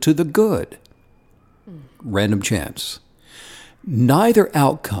victim to the good. Random chance. Neither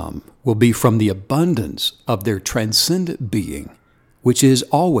outcome will be from the abundance of their transcendent being, which is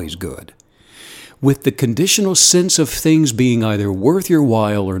always good. With the conditional sense of things being either worth your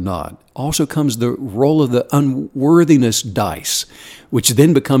while or not, also comes the roll of the unworthiness dice, which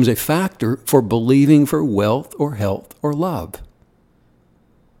then becomes a factor for believing for wealth or health or love.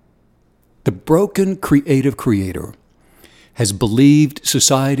 The broken creative creator has believed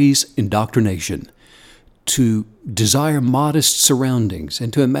society's indoctrination to desire modest surroundings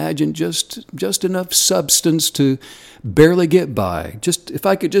and to imagine just enough substance to barely get by. If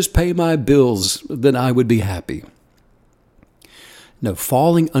I could just pay my bills, then I would be happy. No,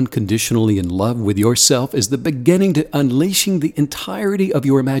 falling unconditionally in love with yourself is the beginning to unleashing the entirety of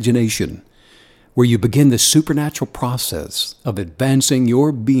your imagination, where you begin the supernatural process of advancing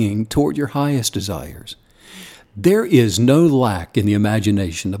your being toward your highest desires. There is no lack in the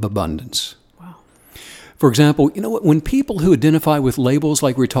imagination of abundance. For example, when people who identify with labels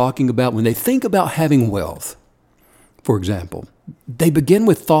like we're talking about, when they think about having wealth, for example, they begin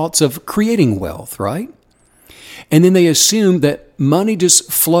with thoughts of creating wealth, right? And then they assume that money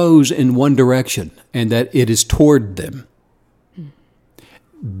just flows in one direction and that it is toward them.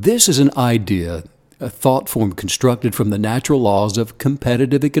 This is an idea, a thought form constructed from the natural laws of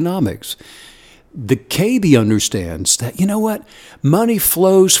competitive economics. The KB understands that, money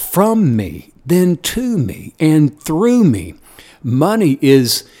flows from me, then to me, and through me. Money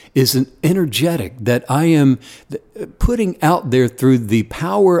is an energetic that I am putting out there through the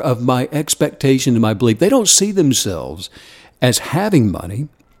power of my expectation and my belief. They don't see themselves as having money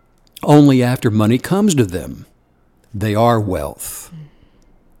only after money comes to them. They are wealth.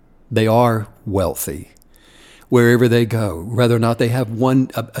 They are wealthy. Wherever they go, whether or not they have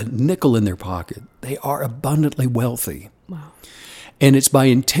a nickel in their pocket, they are abundantly wealthy. Wow. And it's by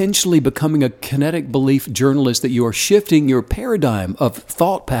intentionally becoming a kinetic belief journalist that you are shifting your paradigm of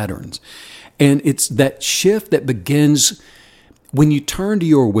thought patterns. And it's that shift that begins when you turn to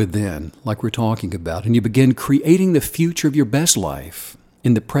your within, like we're talking about, and you begin creating the future of your best life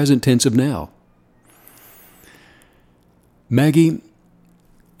in the present tense of now. Maggie,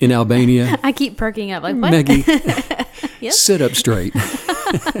 in Albania. I keep perking up like, what? Maggie, Yes. sit up straight.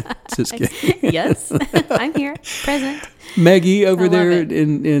 Just kidding. Yes, I'm here, present. Maggie, over I love there it.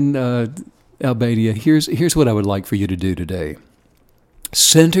 in Albania, here's what I would like for you to do today.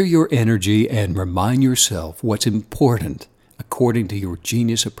 Center your energy and remind yourself what's important according to your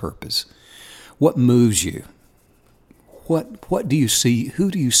genius of purpose. What moves you? What do you see?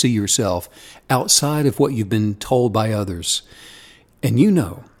 Who do you see yourself outside of what you've been told by others? And you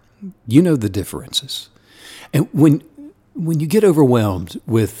know the differences. And when you get overwhelmed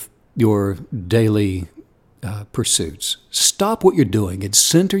with your daily pursuits, stop what you're doing and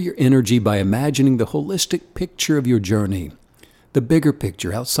center your energy by imagining the holistic picture of your journey, the bigger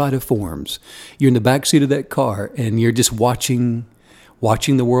picture outside of forms. You're in the backseat of that car and you're just watching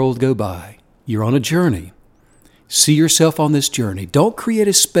the world go by. You're on a journey. See yourself on this journey. Don't create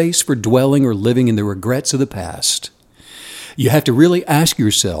a space for dwelling or living in the regrets of the past. You have to really ask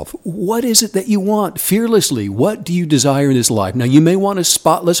yourself, what is it that you want fearlessly? What do you desire in this life? Now, you may want a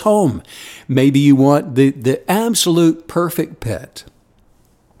spotless home. Maybe you want the absolute perfect pet.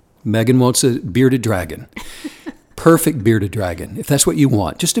 Megan wants a bearded dragon. Perfect bearded dragon, if that's what you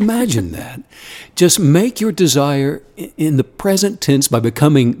want. Just imagine that. Just make your desire in the present tense by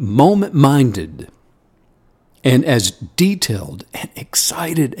becoming moment-minded and as detailed and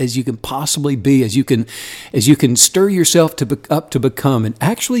excited as you can possibly be, as you can stir yourself up to become and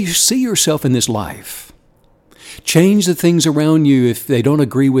actually see yourself in this life. Change the things around you if they don't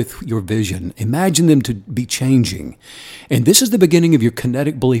agree with your vision. Imagine them to be changing. And this is the beginning of your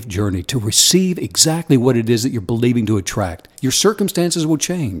kinetic belief journey to receive exactly what it is that you're believing to attract. Your circumstances will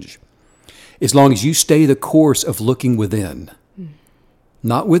change as long as you stay the course of looking within.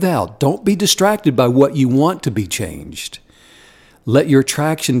 Not without. Don't be distracted by what you want to be changed. Let your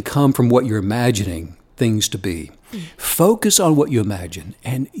attraction come from what you're imagining things to be. Focus on what you imagine,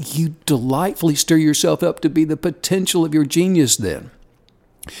 and you delightfully stir yourself up to be the potential of your genius then.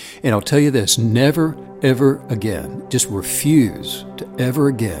 And I'll tell you this, never, ever again, just refuse to ever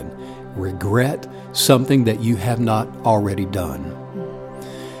again regret something that you have not already done.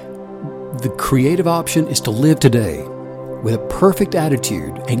 The creative option is to live today with a perfect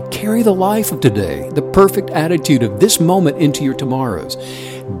attitude and carry the life of today, the perfect attitude of this moment into your tomorrows.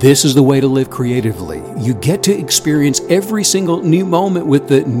 This is the way to live creatively. You get to experience every single new moment with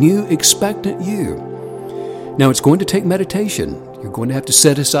the new expectant you. Now, it's going to take meditation. You're going to have to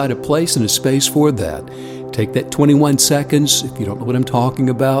set aside a place and a space for that. Take that 21 seconds. If you don't know what I'm talking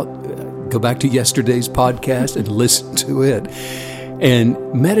about, go back to yesterday's podcast and listen to it. And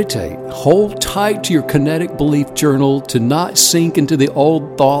meditate. Hold tight to your kinetic belief journal to not sink into the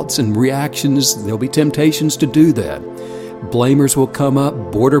old thoughts and reactions. There'll be temptations to do that. Blamers will come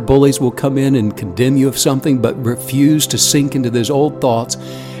up. Border bullies will come in and condemn you of something, but refuse to sink into those old thoughts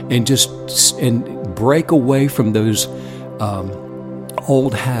and break away from those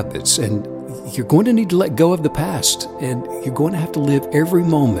old habits. And you're going to need to let go of the past, and you're going to have to live every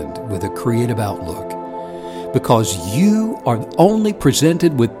moment with a creative outlook. Because you are only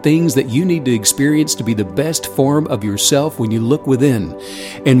presented with things that you need to experience to be the best form of yourself when you look within.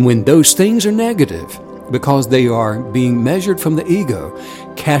 And when those things are negative, because they are being measured from the ego,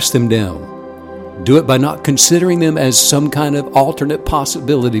 cast them down. Do it by not considering them as some kind of alternate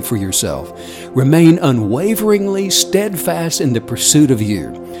possibility for yourself. Remain unwaveringly steadfast in the pursuit of you,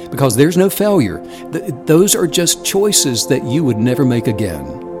 because there's no failure. Those are just choices that you would never make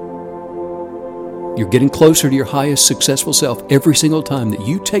again. You're getting closer to your highest successful self every single time that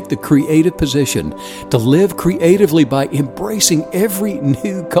you take the creative position to live creatively by embracing every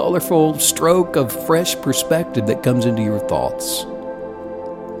new colorful stroke of fresh perspective that comes into your thoughts.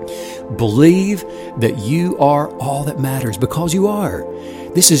 Believe that you are all that matters, because you are.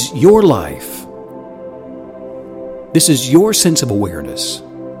 This is your life. This is your sense of awareness.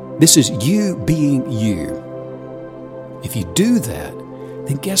 This is you being you. If you do that,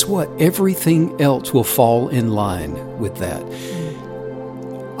 then guess what? Everything else will fall in line with that.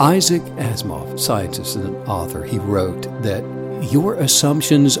 Isaac Asimov, scientist and an author, he wrote that your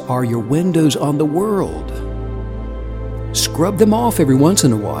assumptions are your windows on the world. Scrub them off every once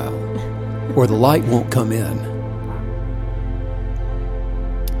in a while, or the light won't come in.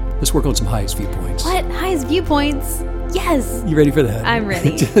 Let's work on some highest viewpoints. What? Highest viewpoints? Yes. You ready for that? I'm ready.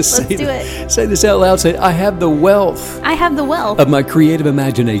 Let's do it. Say this out loud. Say, I have the wealth. I have the wealth of my creative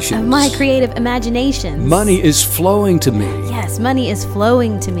imagination. Of my creative imagination. Money is flowing to me. Yes. Yes, money is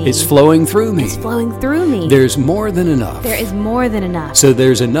flowing to me. It's flowing through me. It's flowing through me. There's more than enough. There is more than enough. So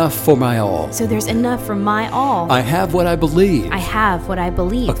there's enough for my all. So there's enough for my all. I have what I believe. I have what I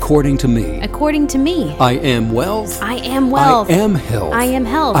believe. According to me. According to me. I am wealth. I am wealth. I am health. I am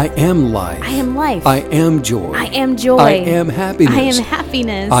health. I am life. I am life. I am joy. I am joy. I am happiness. I am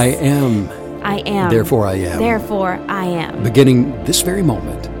happiness. I am. I am. Therefore I am. Therefore I am. Beginning this very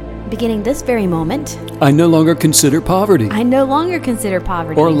moment, Beginning this very moment, I no longer consider poverty I no longer consider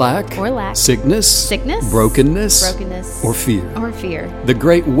poverty or lack, sickness, brokenness, or fear. The The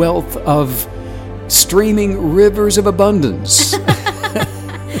great wealth of streaming rivers of abundance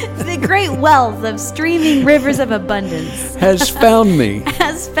great wealth of streaming rivers of abundance has found me.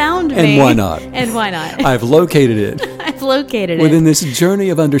 has found me. And why not? And why not? I've located it I've located within it this journey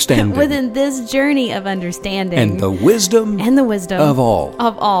of understanding. within this journey of understanding. And the wisdom of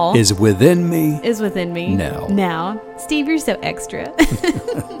all is within me. Now. Steve, you're so extra.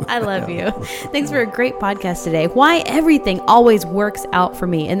 I love you. Thanks for a great podcast today. Why everything always works out for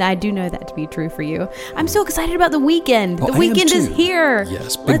me. And I do know that to be true for you. I'm so excited about the weekend. Oh, the weekend is here.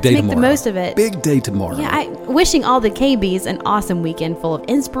 Yes, big Let's day make tomorrow. the most of it. Big day tomorrow. Yeah, wishing all the KBs an awesome weekend full of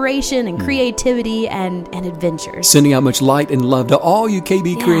inspiration and creativity and adventures. Sending out much light and love to all you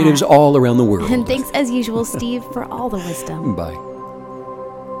KB creatives all around the world. And thanks as usual, Steve, for all the wisdom. Bye.